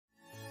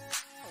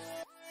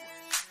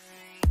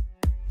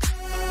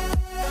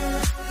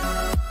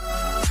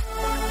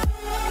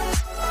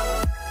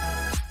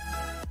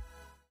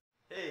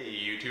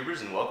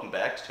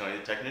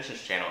the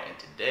Technicians channel, and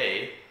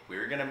today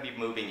we're going to be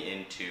moving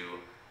into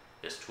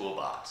this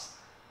toolbox.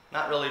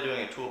 Not really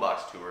doing a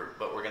toolbox tour,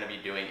 but we're going to be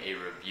doing a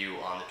review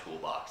on the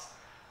toolbox.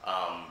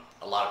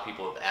 A lot of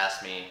people have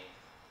asked me,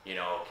 you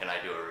know, can I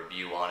do a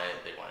review on it?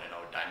 They want to know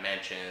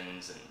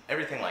dimensions and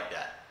everything like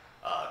that,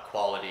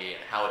 quality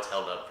and how it's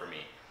held up for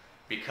me.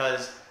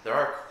 Because there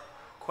are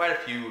quite a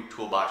few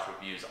toolbox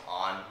reviews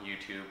on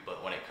YouTube,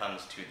 but when it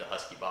comes to the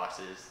Husky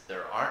boxes,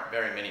 there aren't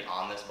very many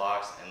on this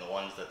box, and the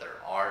ones that there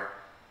aren't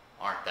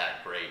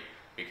that great,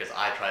 because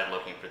I tried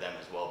looking for them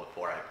as well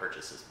before I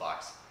purchased this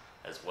box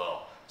as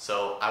well.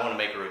 So I want to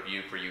make a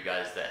review for you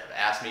guys that have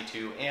asked me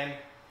to, and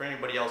for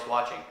anybody else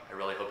watching. I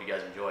really hope you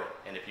guys enjoy.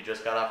 And if you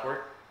just got off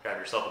work, grab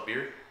yourself a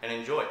beer and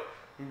enjoy.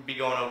 We'll be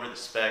going over the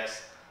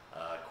specs,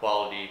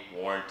 quality,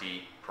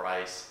 warranty,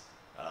 price,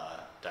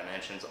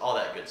 dimensions, all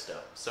that good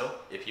stuff. So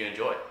if you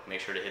enjoy, make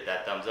sure to hit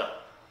that thumbs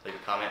up, leave a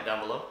comment down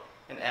below,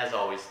 and as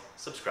always,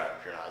 subscribe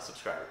if you're not a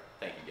subscriber.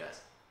 Thank you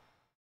guys.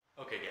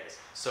 Okay guys,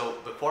 so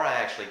before I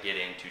actually get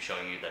into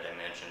showing you the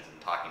dimensions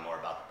and talking more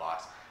about the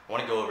box, I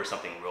want to go over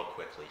something real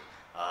quickly.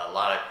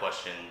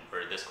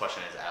 This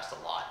question is asked a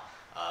lot.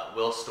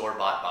 Will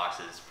store-bought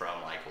boxes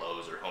from like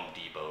Lowe's or Home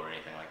Depot or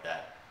anything like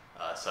that,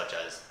 such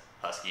as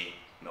Husky,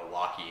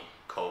 Milwaukee,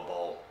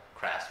 Cobalt,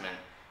 Craftsman,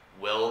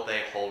 will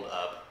they hold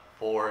up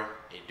for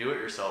a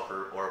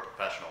do-it-yourselfer or a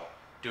professional?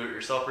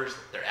 Do-it-yourselfers,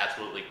 they're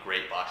absolutely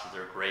great boxes.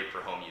 They're great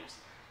for home use.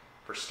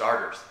 For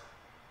starters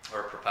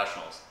or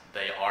professionals,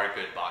 they are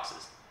good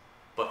boxes.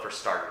 But for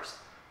starters,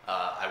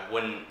 I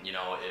wouldn't, you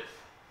know, if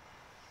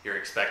you're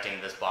expecting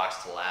this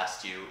box to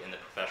last you in the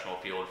professional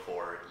field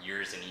for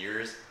years and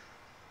years,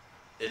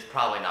 it's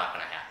probably not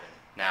going to happen.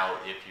 Now,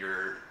 if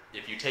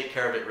you take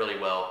care of it really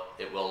well,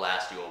 it will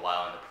last you a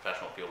while in the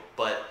professional field.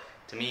 But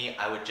to me,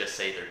 I would just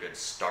say they're good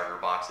starter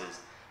boxes,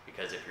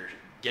 because if you're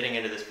getting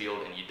into this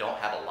field and you don't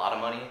have a lot of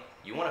money,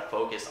 you want to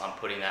focus on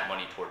putting that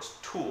money towards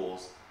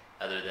tools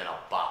other than a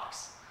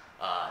box.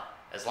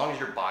 As long as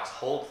your box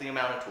holds the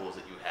amount of tools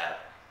that you have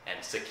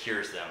and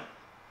secures them,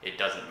 it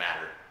doesn't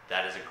matter.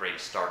 That is a great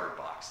starter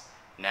box.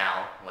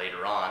 Now,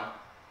 later on,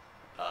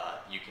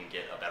 you can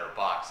get a better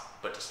box.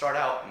 But to start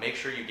out, make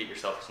sure you get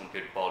yourself some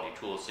good quality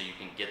tools so you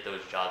can get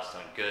those jobs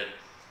done good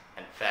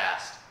and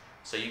fast,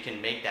 so you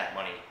can make that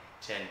money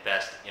to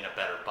invest in a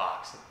better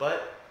box.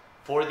 But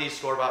for these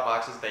store-bought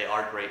boxes, they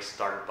are great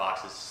starter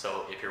boxes.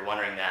 So if you're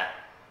wondering that,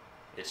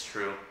 it's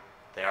true.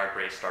 They are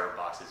great starter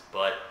boxes,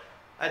 but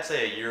I'd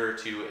say a year or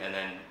two and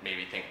then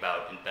maybe think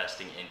about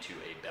investing into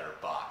a better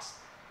box.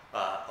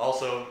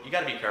 Also, you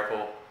got to be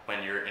careful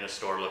when you're in a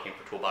store looking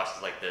for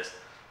toolboxes like this.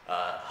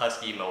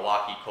 Husky,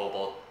 Milwaukee,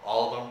 Cobalt,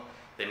 all of them,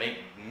 they make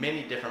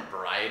many different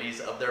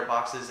varieties of their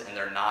boxes, and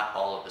they're not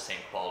all of the same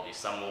quality.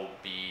 Some will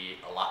be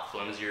a lot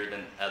flimsier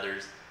than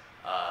others.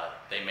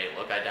 They may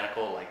look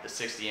identical, like the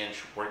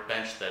 60-inch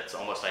workbench that's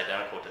almost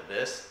identical to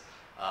this.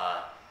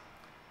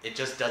 It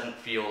just doesn't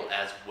feel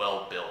as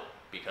well built,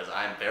 because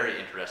I'm very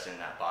interested in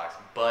that box,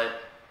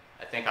 but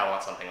I think I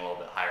want something a little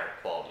bit higher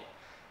quality.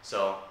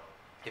 So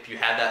if you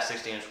have that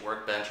 60-inch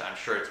workbench, I'm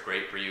sure it's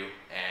great for you,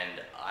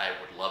 and I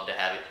would love to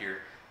have it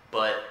here,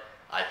 but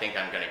I think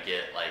I'm going to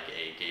get like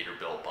a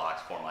Gator-built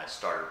box for my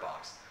starter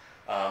box.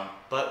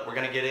 But we're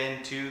going to get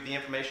into the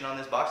information on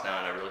this box now,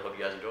 and I really hope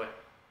you guys enjoy.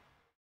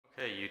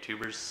 Okay,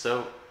 YouTubers,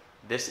 so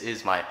this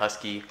is my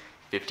Husky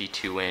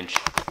 52-inch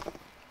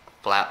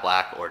flat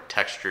black or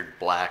textured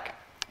black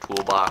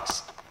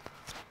toolbox.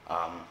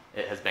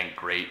 It has been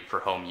great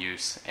for home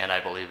use, and I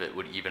believe it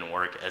would even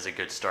work as a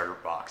good starter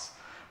box.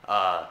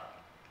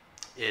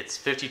 It's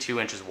 52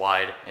 inches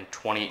wide and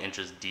 20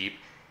 inches deep.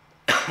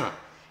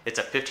 It's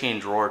a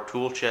 15-drawer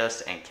tool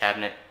chest and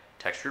cabinet,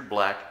 textured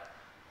black,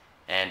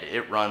 and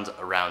it runs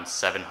around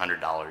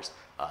 $700,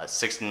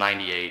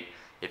 $698.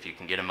 If you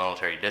can get a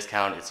military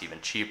discount, it's even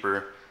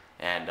cheaper,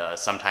 and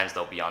sometimes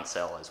they'll be on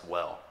sale as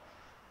well.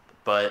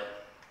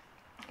 But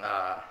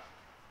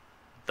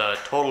the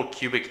total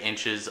cubic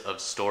inches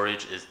of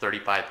storage is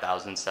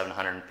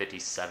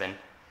 35,757,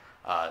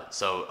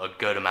 so a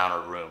good amount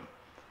of room.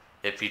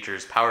 It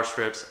features power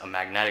strips, a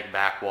magnetic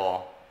back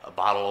wall, a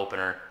bottle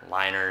opener,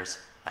 liners,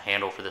 a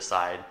handle for the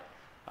side,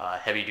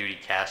 heavy-duty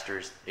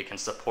casters. It can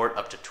support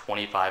up to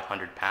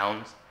 2,500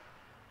 pounds.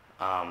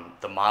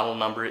 The model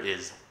number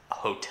is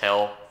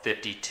Hotel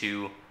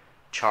 52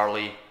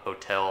 Charlie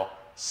Hotel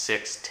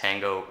 6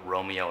 Tango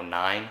Romeo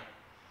 9.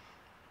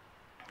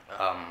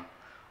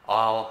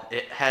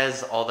 It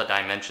has all the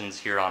dimensions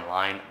here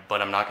online,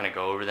 but I'm not going to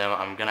go over them.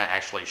 I'm going to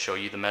actually show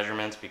you the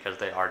measurements because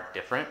they are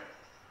different.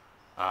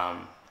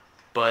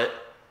 But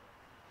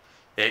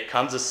it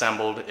comes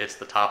assembled. It's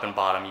the top and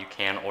bottom. You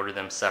can order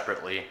them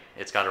separately.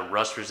 It's got a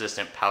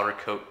rust-resistant powder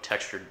coat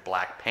textured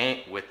black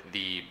paint with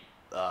the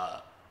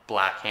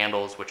black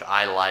handles, which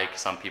I like.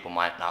 Some people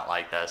might not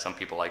like that. Some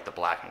people like the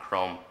black and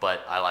chrome,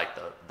 but I like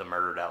the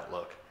murdered out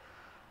look.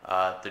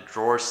 The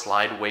drawer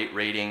slide weight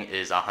rating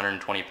is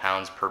 120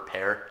 pounds per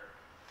pair,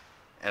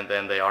 and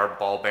then they are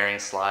ball bearing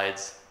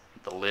slides.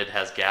 The lid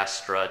has gas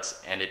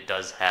struts, and it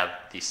does have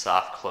the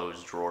soft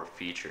close drawer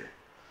feature.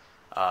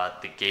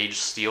 The gauge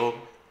steel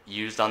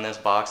used on this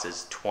box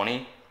is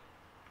 20,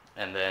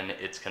 and then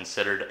it's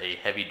considered a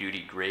heavy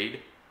duty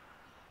grade.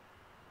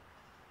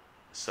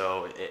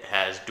 So it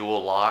has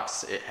dual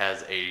locks. It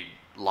has a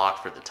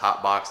lock for the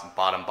top box,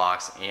 bottom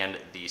box, and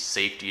the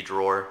safety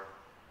drawer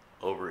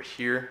over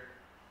here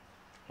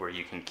where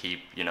you can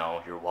keep, you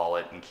know, your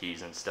wallet and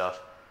keys and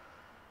stuff.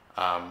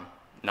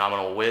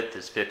 Nominal width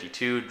is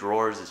 52,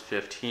 drawers is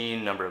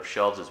 15, number of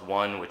shelves is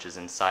 1, which is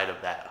inside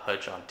of that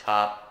hutch on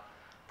top.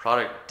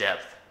 Product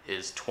depth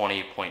is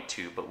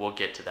 20.2, but we'll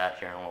get to that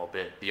here in a little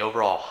bit. The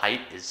overall height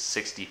is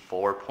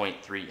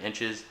 64.3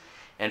 inches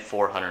and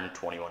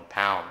 421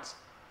 pounds.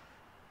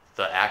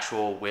 The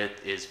actual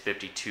width is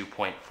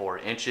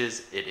 52.4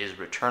 inches. It is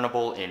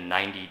returnable in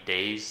 90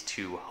 days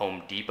to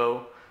Home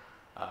Depot.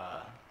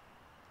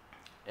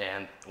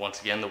 And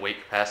once again, the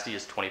weight capacity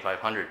is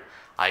 2,500.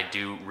 I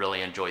do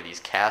really enjoy these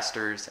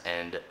casters,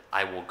 and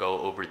I will go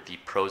over the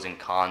pros and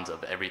cons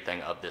of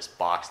everything of this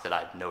box that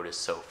I've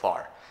noticed so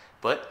far.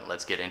 But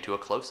let's get into a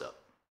close-up.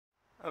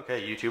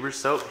 Okay, YouTubers,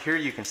 so here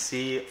you can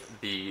see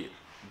the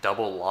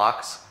double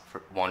locks,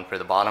 one for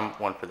the bottom,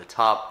 one for the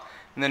top,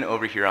 and then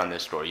over here on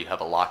this drawer you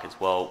have a lock as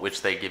well,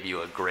 which they give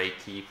you a gray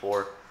key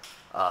for.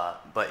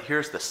 But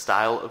here's the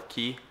style of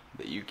key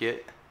that you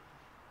get.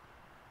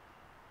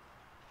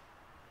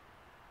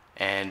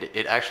 And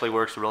it actually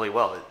works really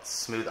well. It's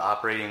smooth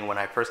operating. When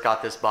I first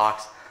got this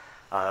box,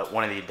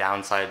 one of the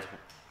downsides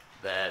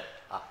that,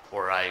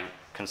 or I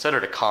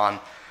considered a con,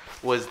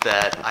 was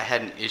that I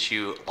had an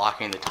issue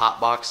locking the top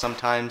box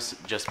sometimes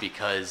just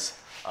because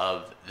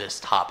of this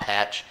top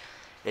hatch.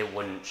 It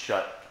wouldn't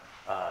shut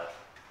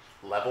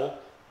level.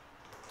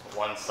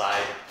 One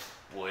side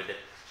would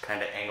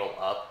kind of angle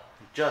up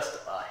just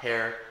a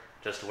hair,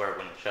 just to where it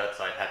wouldn't shut,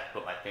 so I'd have to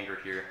put my finger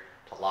here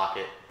to lock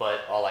it,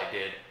 but all I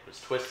did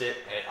was twist it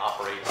and it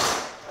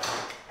operates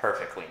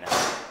perfectly now.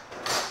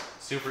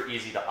 Super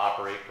easy to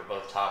operate for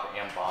both top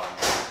and bottom.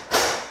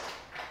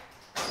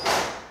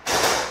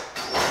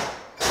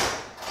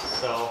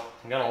 So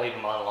I'm gonna leave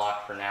them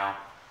unlocked for now,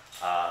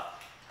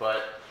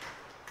 but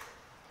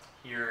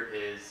here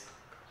is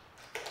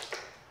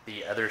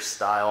the other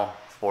style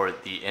for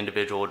the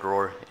individual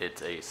drawer.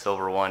 It's a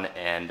silver one,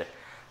 and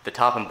the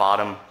top and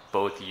bottom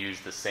both use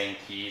the same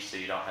key, so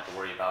you don't have to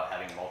worry about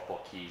having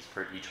multiple keys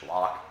for each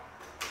lock.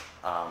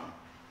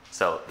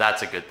 So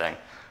that's a good thing.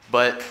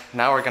 But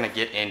now we're going to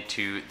get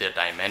into the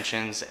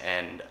dimensions,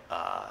 and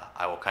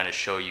I will kind of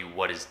show you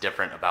what is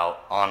different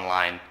about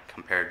online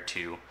compared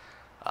to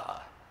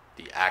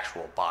the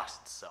actual box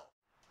itself.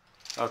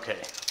 Okay,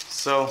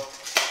 so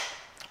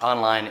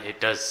online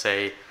it does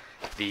say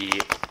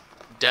the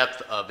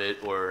depth of it,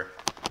 or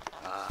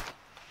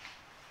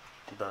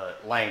the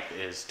length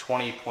is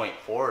 20.4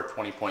 or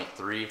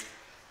 20.3,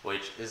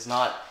 which is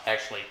not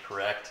actually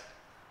correct.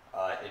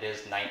 It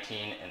is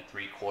 19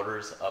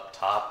 3/4 up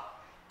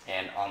top,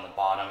 and on the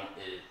bottom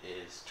it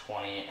is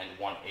 20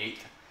 1/8.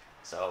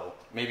 So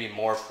maybe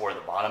more for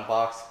the bottom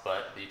box,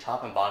 but the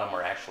top and bottom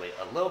are actually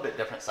a little bit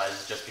different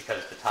sizes just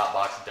because the top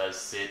box does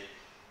sit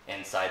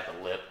inside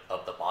the lip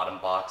of the bottom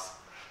box.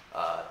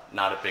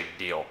 Not a big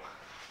deal.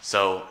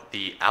 So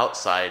the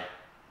outside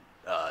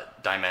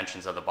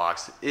dimensions of the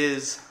box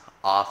is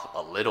off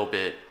a little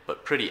bit,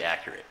 but pretty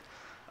accurate.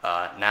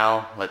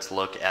 Now let's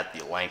look at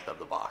the length of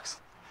the box.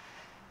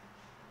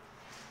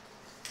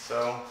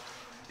 So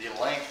the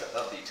length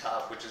of the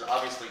top, which is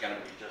obviously going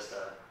to be just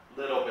a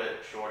little bit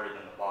shorter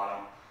than the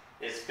bottom,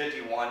 is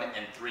 51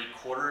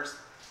 3/4,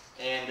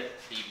 and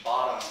the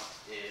bottom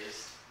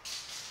is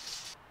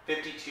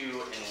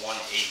 52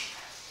 1/8.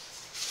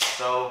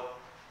 So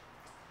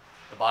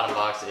the bottom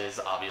box is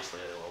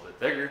obviously a little bit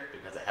bigger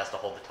because it has to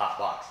hold the top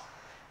box.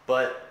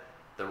 But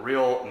the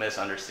real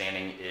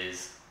misunderstanding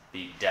is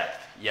the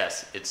depth.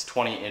 Yes, it's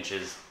 20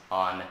 inches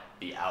on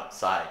the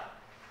outside,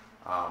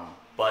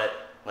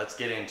 but let's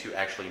get into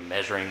actually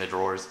measuring the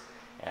drawers,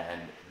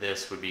 and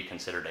this would be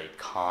considered a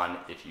con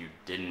if you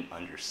didn't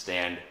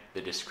understand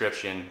the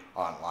description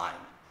online.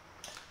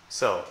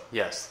 So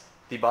yes,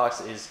 the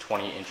box is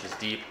 20 inches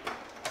deep,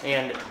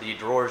 and the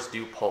drawers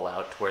do pull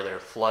out to where they're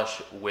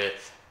flush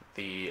with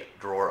the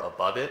drawer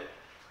above it,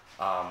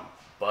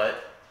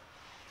 but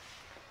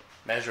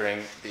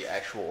measuring the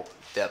actual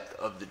depth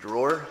of the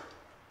drawer,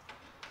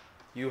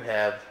 you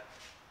have,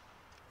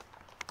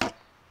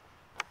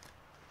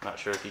 not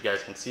sure if you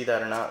guys can see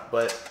that or not,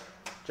 but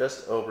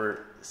just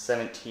over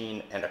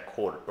 17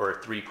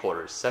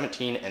 3/4,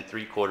 17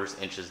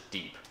 3/4 inches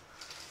deep.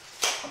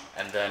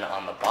 And then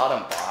on the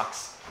bottom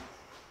box,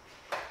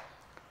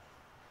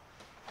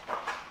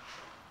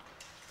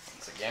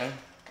 once again,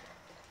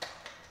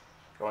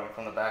 going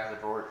from the back of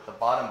the drawer, the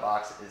bottom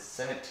box is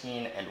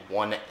 17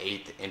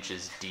 1/8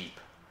 inches deep.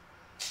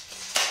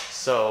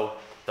 So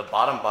the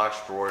bottom box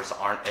drawers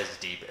aren't as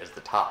deep as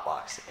the top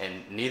box,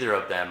 and neither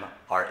of them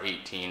are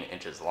 18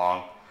 inches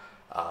long.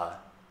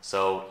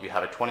 So you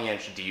have a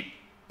 20-inch deep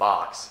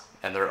box,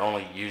 and they're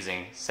only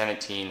using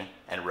 17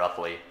 and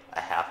roughly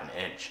a half an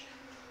inch.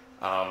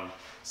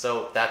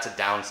 So that's a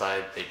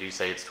downside. They do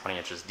say it's 20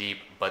 inches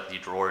deep, but the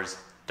drawers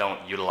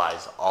don't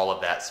utilize all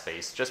of that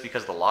space just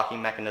because of the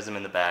locking mechanism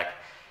in the back,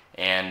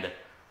 and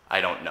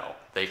I don't know.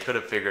 They could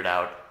have figured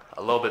out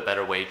a little bit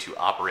better way to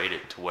operate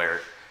it to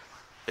where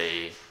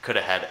they could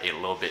have had a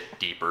little bit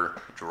deeper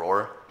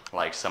drawer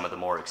like some of the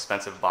more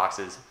expensive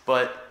boxes,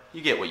 but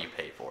you get what you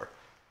pay for.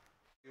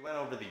 We went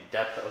over the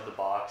depth of the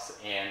box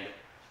and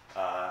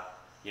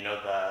you know,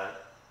 the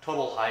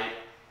total height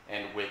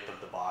and width of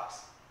the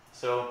box.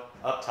 So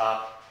up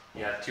top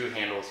you have two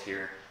handles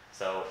here,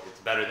 so it's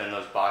better than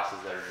those boxes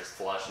that are just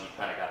flush and you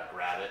kind of got to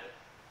grab it.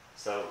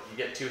 So you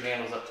get two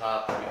handles up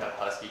top, and we have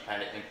Husky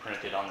kind of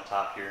imprinted on the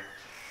top here.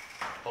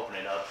 Open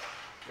it up.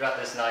 You got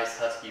this nice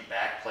Husky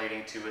back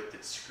plating to it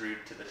that's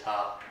screwed to the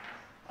top.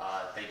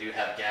 They do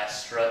have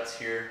gas struts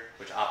here,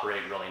 which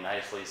operate really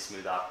nicely,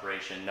 smooth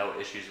operation, no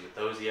issues with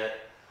those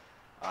yet.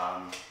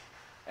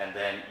 And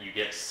then you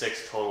get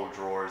 6 total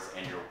drawers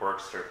and your work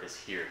surface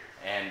here.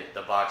 And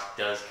the box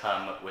does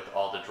come with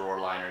all the drawer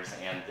liners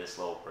and this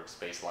little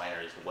workspace liner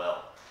as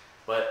well.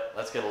 But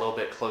let's get a little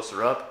bit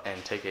closer up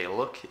and take a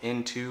look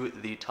into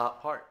the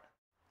top part.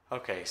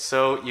 Okay,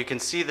 so you can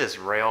see this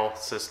rail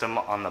system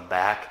on the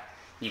back.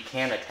 You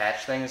can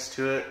attach things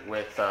to it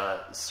with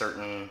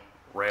certain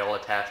rail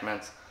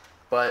attachments,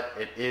 but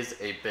it is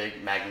a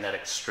big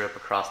magnetic strip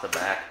across the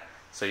back,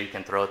 so you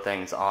can throw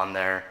things on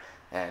there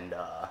and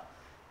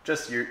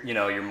just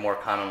your more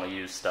commonly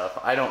used stuff.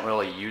 I don't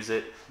really use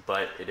it,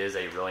 but it is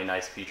a really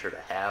nice feature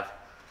to have.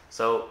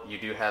 So you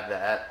do have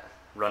that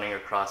running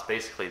across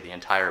basically the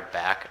entire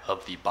back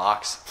of the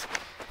box.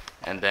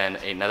 And then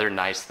another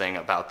nice thing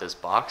about this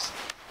box,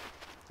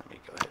 let me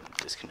go ahead and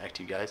disconnect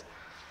you guys.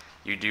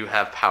 You do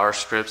have power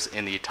strips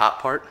in the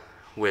top part,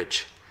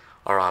 which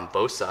are on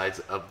both sides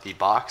of the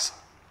box.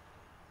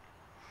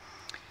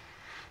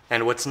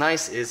 And what's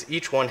nice is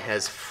each one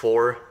has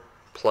 4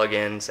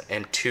 plug-ins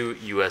and 2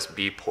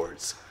 USB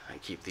ports. I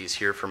keep these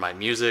here for my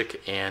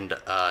music and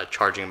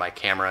charging my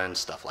camera and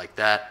stuff like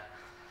that.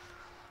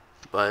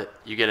 But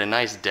you get a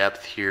nice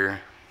depth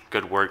here,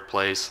 good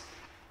workplace.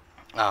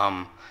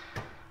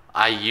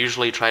 I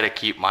usually try to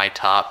keep my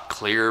top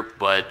clear,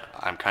 but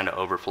I'm kind of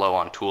overflow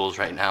on tools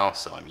right now,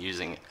 so I'm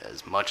using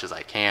as much as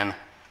I can. It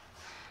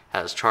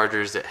has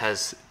chargers. It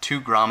has 2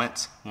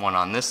 grommets, one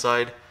on this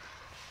side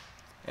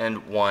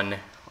and one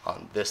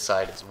on this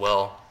side as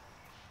well.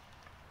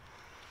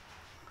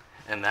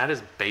 And that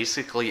is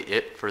basically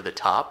it for the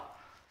top.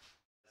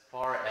 As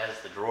far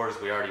as the drawers,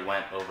 we already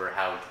went over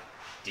how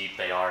deep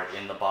they are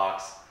in the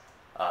box,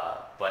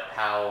 but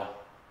how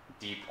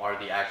deep are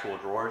the actual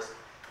drawers?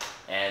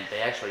 And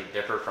they actually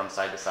differ from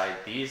side to side.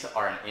 These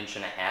are 1.5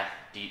 inches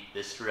deep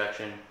this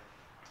direction,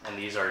 and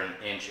these are 1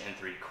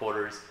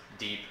 3/4 inches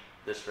deep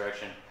this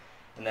direction.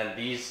 And then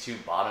these 2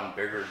 bottom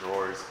bigger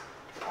drawers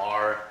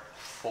are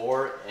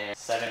 4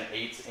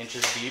 7/8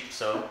 inches deep,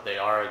 so they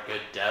are a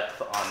good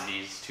depth on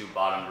these 2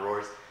 bottom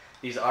drawers.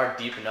 These are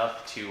deep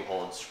enough to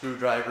hold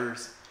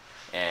screwdrivers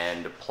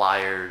and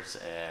pliers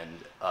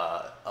and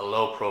a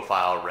low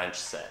profile wrench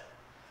set.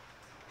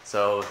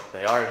 So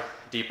they are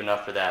deep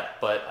enough for that,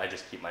 but I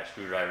just keep my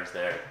screwdrivers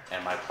there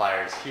and my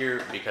pliers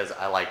here because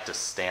I like to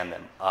stand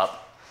them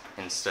up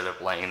instead of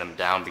laying them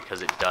down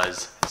because it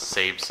does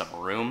save some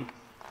room.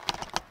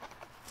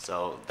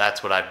 So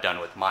that's what I've done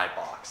with my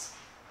box.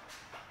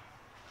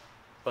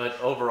 But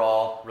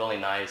overall, really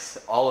nice.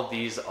 All of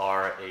these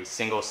are a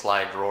single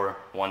slide drawer,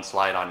 1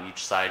 slide on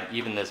each side,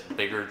 even this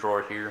bigger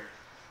drawer here.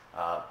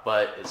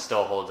 But it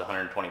still holds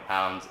 120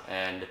 pounds,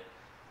 and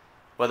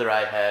whether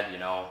I had,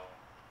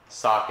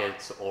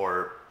 sockets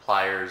or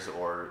pliers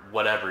or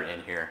whatever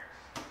in here,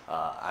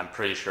 I'm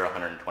pretty sure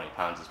 120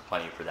 pounds is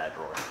plenty for that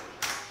drawer.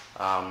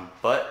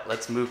 But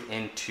let's move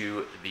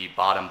into the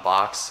bottom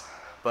box.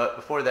 But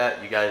before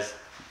that, you guys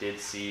did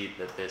see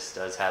that this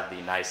does have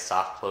the nice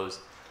soft close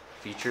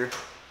feature,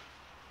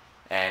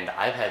 and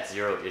I've had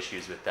 0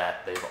 issues with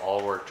that. They've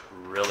all worked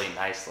really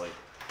nicely.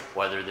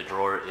 Whether the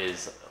drawer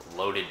is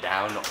loaded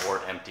down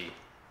or empty,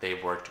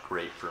 they've worked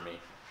great for me.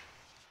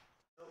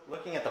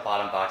 Looking at the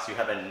bottom box, you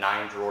have a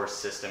 9-drawer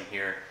system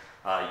here.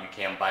 You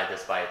can buy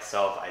this by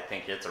itself. I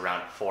think it's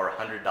around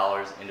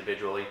 $400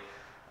 individually.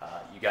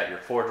 You got your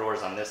 4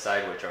 drawers on this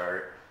side, which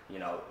are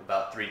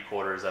about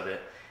 3/4 of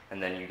it,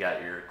 and then you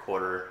got your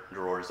 1/4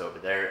 drawers over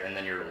there, and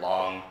then your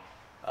long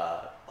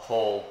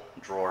whole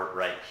drawer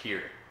right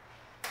here.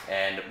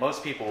 And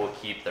most people will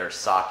keep their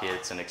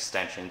sockets and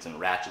extensions and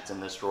ratchets in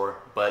this drawer,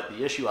 but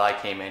the issue I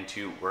came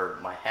into were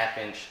my 1/2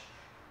 inch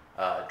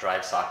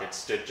drive socket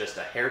stood just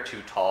a hair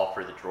too tall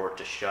for the drawer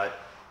to shut,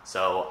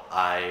 so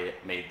I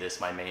made this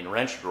my main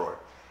wrench drawer.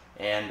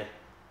 And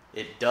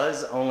it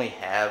does only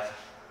have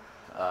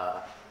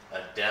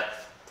a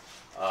depth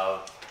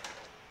of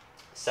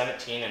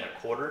 17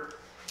 1/4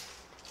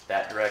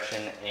 that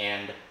direction,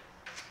 and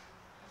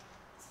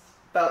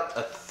about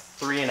a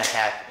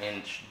 3.5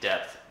 inch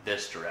depth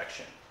this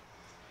direction.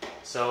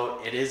 So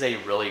it is a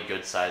really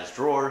good sized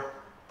drawer,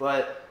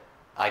 but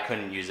I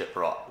couldn't use it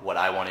for what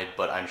I wanted,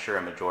 but I'm sure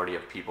a majority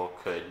of people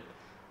could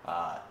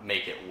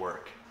make it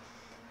work.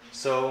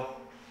 So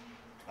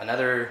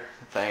Another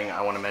thing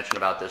I want to mention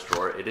about this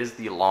drawer, it is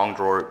the long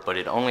drawer, but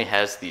it only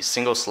has the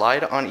single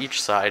slide on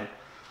each side.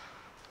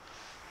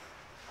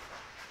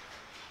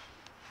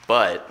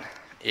 But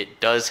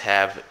it does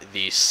have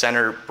the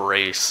center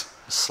brace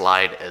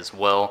slide as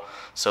well.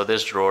 So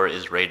this drawer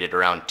is rated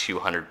around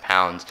 200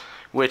 pounds,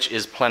 which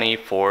is plenty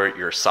for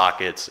your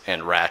sockets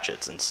and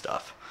ratchets and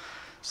stuff.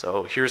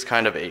 So here's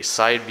kind of a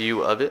side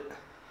view of it.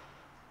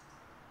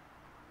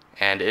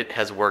 And it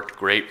has worked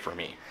great for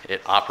me.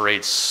 It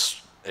operates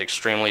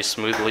extremely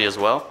smoothly as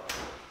well,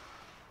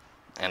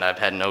 and I've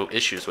had no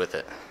issues with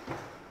it.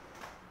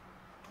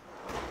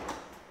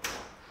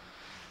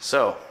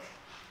 So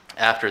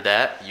after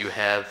that, you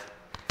have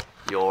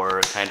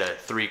your kind of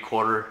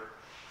 3/4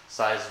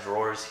 size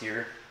drawers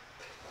here,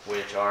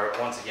 which are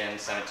once again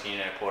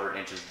 17¼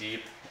 inches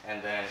deep,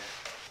 and then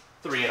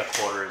 3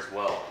 1/4 as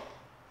well.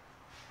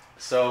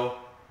 So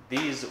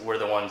these were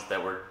the ones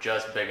that were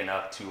just big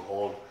enough to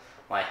hold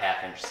my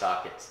 1/2 inch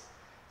sockets.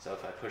 So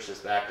if I push this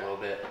back a little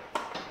bit,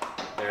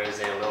 there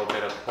is a little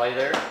bit of play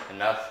there,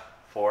 enough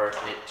for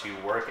it to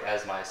work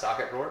as my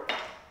socket drawer,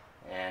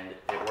 and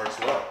it works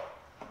well.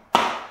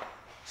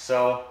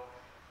 So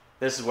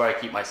this is where I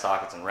keep my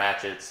sockets and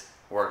ratchets.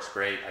 Works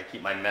great. I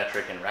keep my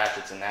metric and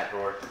ratchets in that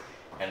drawer,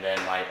 and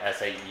then my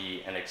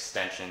SAE and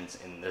extensions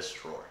in this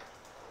drawer.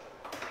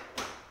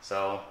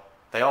 So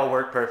they all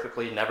work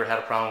perfectly, never had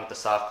a problem with the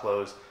soft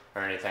close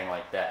or anything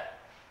like that.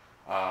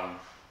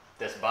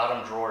 This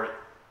bottom drawer,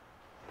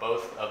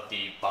 both of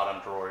the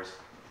bottom drawers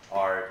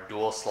are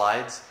dual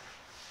slides.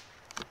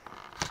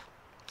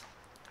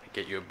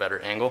 Get you a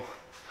better angle.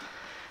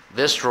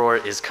 This drawer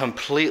is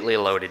completely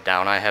loaded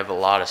down. I have a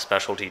lot of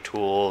specialty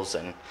tools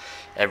and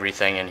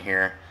everything in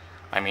here.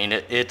 I mean,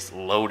 it's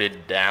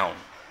loaded down.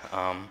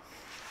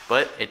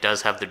 But it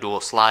does have the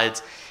dual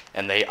slides,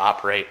 and they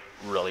operate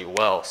really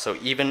well. So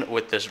even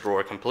with this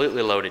drawer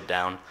completely loaded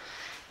down,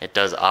 it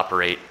does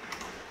operate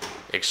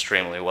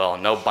extremely well.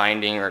 No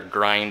binding or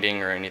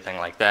grinding or anything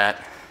like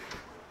that.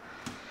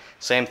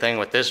 Same thing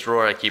with this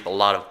drawer. I keep a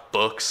lot of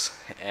books,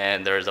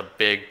 and there's a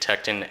big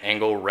Tekton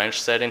angle wrench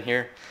set in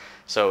here.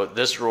 So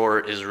this drawer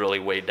is really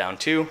weighed down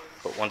too,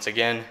 but once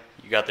again,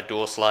 you got the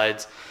dual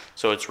slides,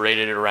 so it's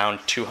rated at around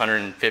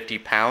 250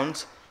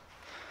 pounds.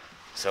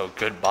 So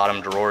good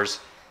bottom drawers.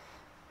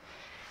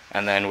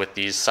 And then with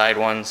these side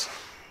ones,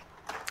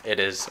 it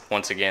is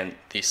once again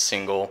the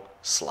single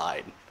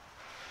slide.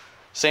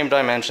 Same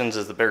dimensions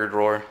as the bigger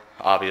drawer,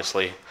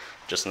 obviously,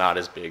 just not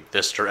as big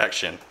this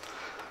direction.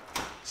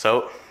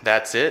 So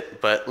that's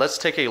it, but let's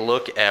take a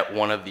look at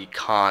one of the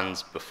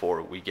cons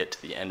before we get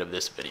to the end of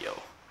this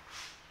video.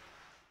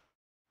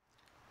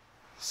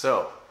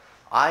 So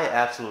I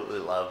absolutely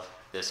love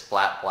this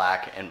flat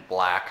black and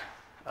black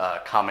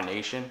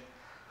combination.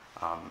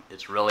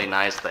 It's really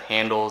nice. The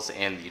handles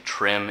and the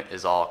trim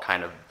is all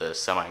kind of the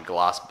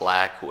semi-gloss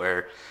black,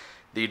 where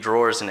the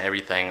drawers and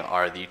everything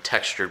are the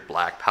textured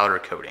black powder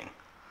coating.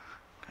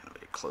 Kind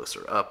of a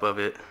closer up of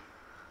it,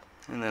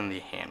 and then the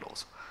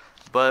handles.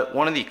 But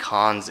one of the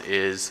cons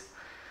is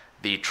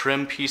the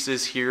trim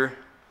pieces here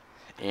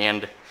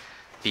and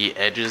the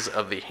edges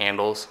of the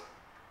handles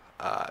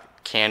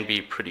can be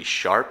pretty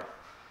sharp.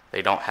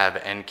 They don't have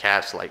end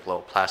caps, like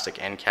little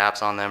plastic end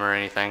caps on them or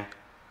anything.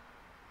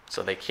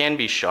 So they can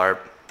be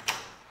sharp.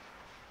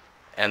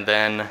 And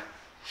then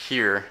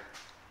here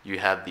you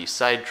have the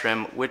side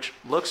trim, which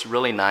looks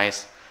really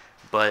nice,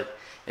 but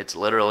it's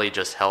literally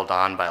just held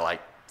on by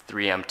like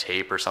 3M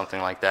tape or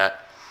something like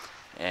that.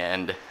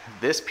 And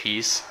this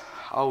piece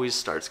always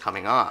starts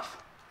coming off.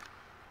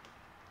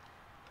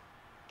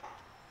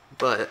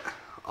 But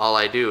all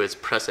I do is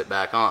press it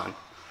back on,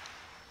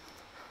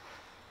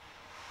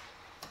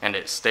 and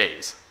it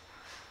stays.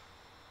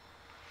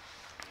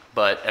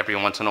 But every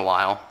once in a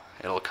while,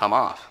 it'll come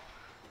off.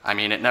 I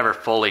mean, it never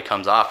fully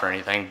comes off or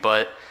anything,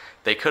 but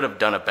they could have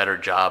done a better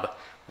job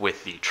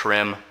with the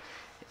trim.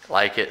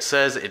 Like it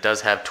says, it does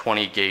have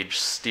 20 gauge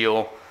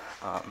steel,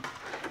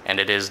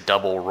 and it is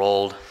double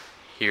rolled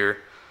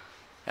here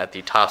at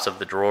the tops of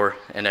the drawer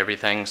and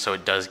everything, so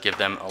it does give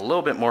them a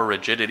little bit more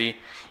rigidity.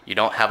 You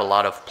don't have a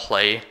lot of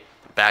play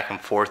back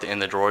and forth in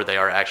the drawer. They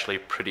are actually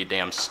pretty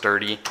damn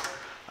sturdy.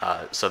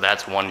 So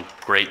that's one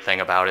great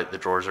thing about it. The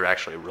drawers are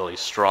actually really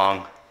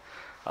strong.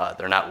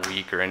 They're not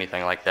weak or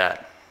anything like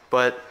that.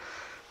 But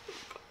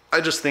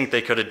I just think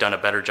they could have done a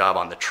better job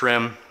on the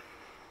trim.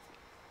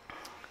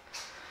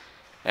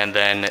 And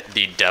then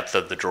the depth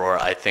of the drawer,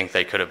 I think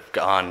they could have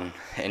gone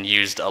and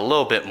used a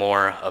little bit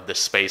more of the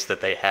space that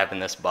they have in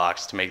this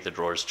box to make the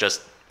drawers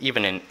just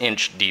even an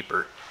inch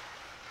deeper.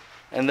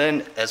 And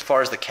then as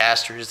far as the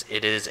casters,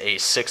 it is a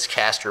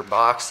 6-caster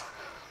box.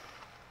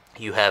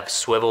 You have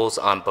swivels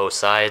on both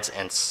sides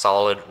and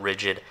solid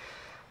rigid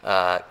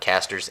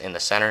casters in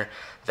the center.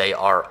 They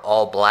are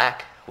all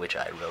black, which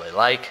I really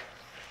like.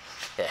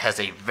 It has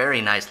a very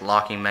nice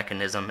locking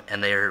mechanism,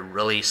 and they are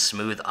really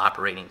smooth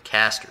operating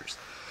casters.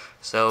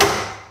 So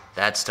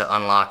that's to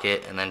unlock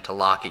it, and then to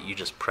lock it, you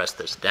just press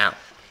this down.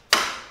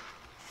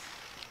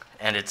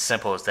 And it's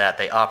simple as that.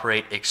 They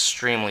operate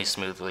extremely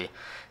smoothly.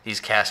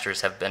 These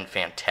casters have been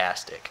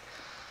fantastic.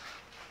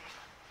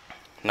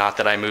 Not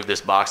that I move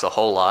this box a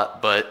whole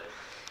lot, but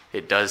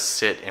it does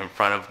sit in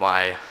front of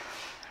my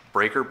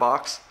breaker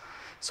box,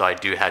 so I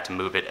do have to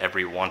move it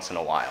every once in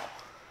a while.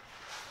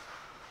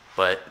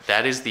 But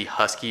that is the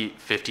Husky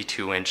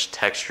 52-inch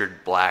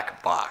textured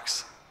black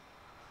box.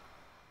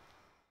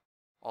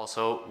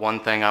 Also, one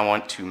thing I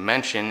want to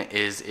mention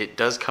is it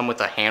does come with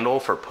a handle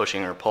for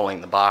pushing or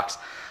pulling the box.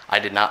 I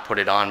did not put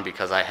it on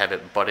because I have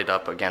it butted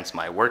up against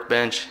my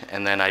workbench,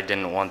 and then I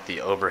didn't want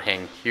the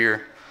overhang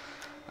here.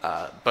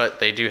 But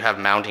they do have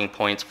mounting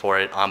points for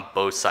it on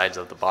both sides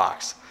of the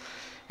box.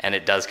 And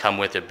it does come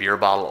with a beer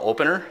bottle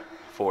opener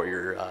for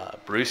your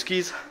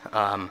brewskis,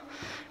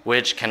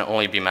 which can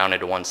only be mounted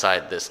to one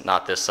side,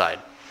 not this side.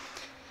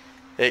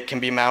 It can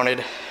be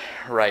mounted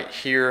right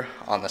here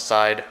on the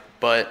side,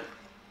 but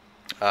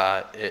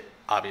it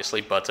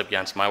obviously butts up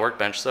against my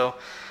workbench, so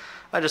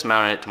I just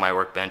mounted it to my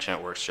workbench and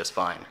it works just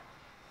fine.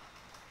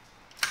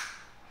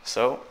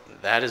 So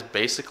that is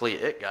basically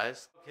it,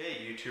 guys. Okay,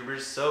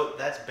 YouTubers, so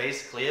that's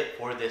basically it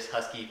for this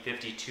Husky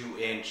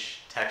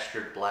 52-inch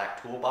textured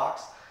black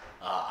toolbox.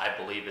 I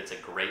believe it's a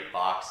great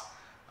box.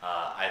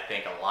 I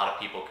think a lot of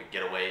people could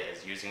get away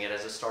as using it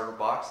as a starter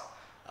box.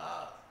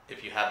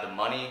 If you have the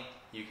money,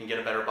 you can get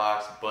a better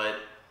box, but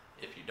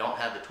if you don't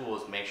have the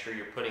tools, make sure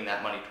you're putting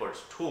that money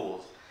towards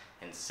tools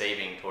and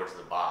saving towards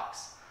the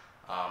box.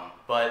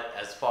 But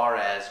as far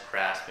as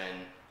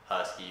Craftsman,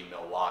 Husky,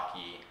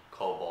 Milwaukee,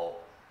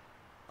 Cobalt,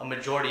 a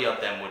majority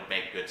of them would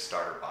make good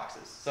starter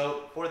boxes.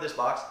 So for this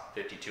box,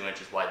 52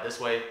 inches wide this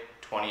way,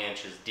 20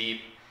 inches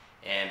deep,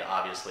 and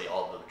obviously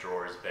all the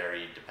drawers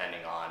vary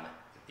depending on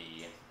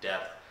the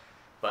depth.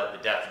 But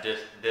the depth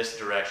this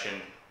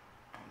direction,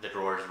 the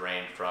drawers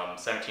range from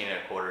 17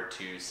 1/4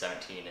 to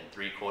 17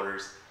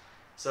 3/4.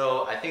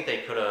 So I think they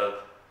could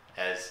have,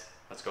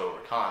 let's go over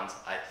cons,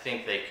 I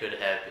think they could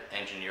have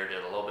engineered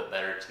it a little bit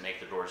better to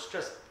make the drawers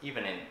just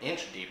even an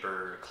inch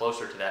deeper,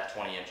 closer to that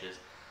 20 inches.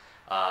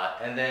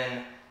 And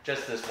then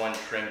just this one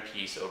trim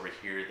piece over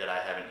here that I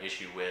have an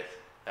issue with,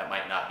 that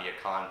might not be a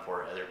con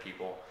for other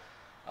people.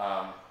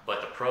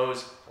 But the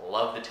pros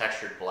love the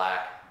textured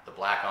black, the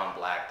black on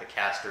black, the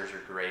casters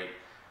are great,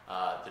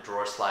 the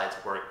drawer slides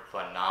work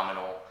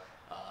phenomenal,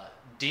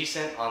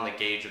 decent on the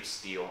gauge of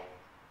steel.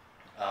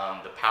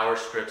 The power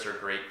strips are a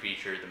great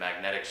feature, the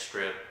magnetic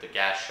strip, the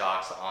gas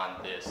shocks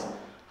on this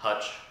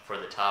hutch for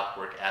the top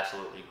work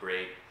absolutely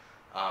great.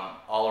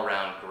 All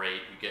around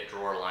great, you get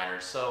drawer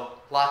liners, so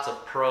lots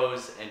of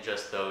pros and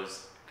just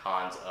those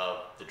cons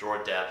of the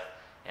drawer depth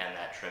and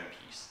that trim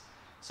piece.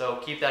 So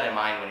keep that in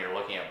mind when you're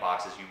looking at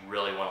boxes. You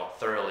really want to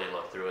thoroughly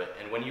look through it,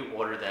 and when you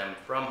order them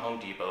from Home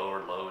Depot or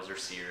Lowe's or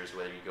Sears,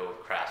 whether you go with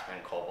Craftsman,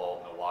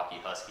 Cobalt, Milwaukee,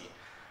 Husky,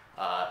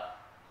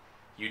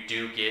 you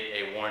do get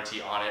a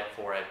warranty on it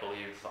for, I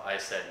believe I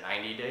said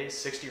 90 days,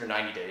 60 or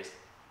 90 days.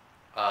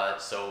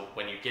 So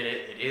when you get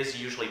it, it is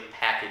usually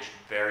packaged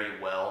very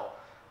well.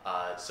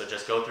 So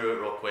just go through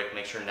it real quick,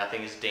 make sure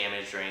nothing is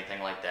damaged or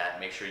anything like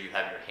that. Make sure you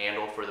have your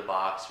handle for the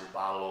box, your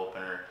bottle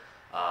opener,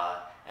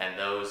 and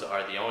those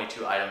are the only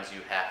two items you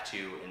have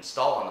to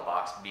install on the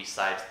box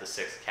besides the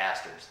 6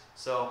 casters.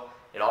 So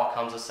it all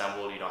comes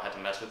assembled, you don't have to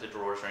mess with the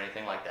drawers or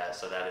anything like that,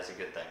 so that is a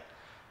good thing.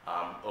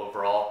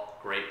 Overall,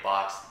 great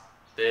box.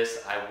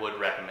 This I would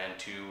recommend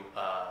to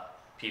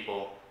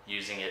people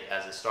using it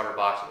as a starter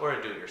box or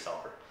a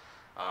do-it-yourselfer.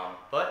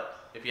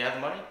 But if you have the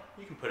money,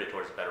 you can put it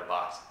towards a better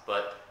box,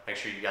 but make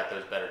sure you got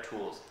those better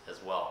tools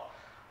as well.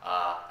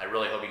 I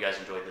really hope you guys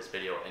enjoyed this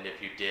video, and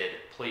if you did,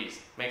 please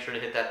make sure to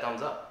hit that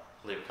thumbs up.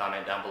 Leave a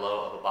comment down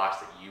below of a box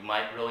that you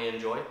might really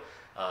enjoy,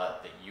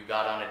 that you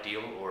got on a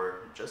deal,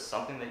 or just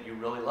something that you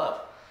really love.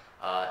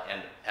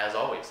 And as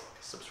always,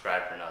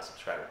 subscribe if you're not a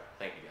subscriber.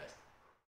 Thank you guys.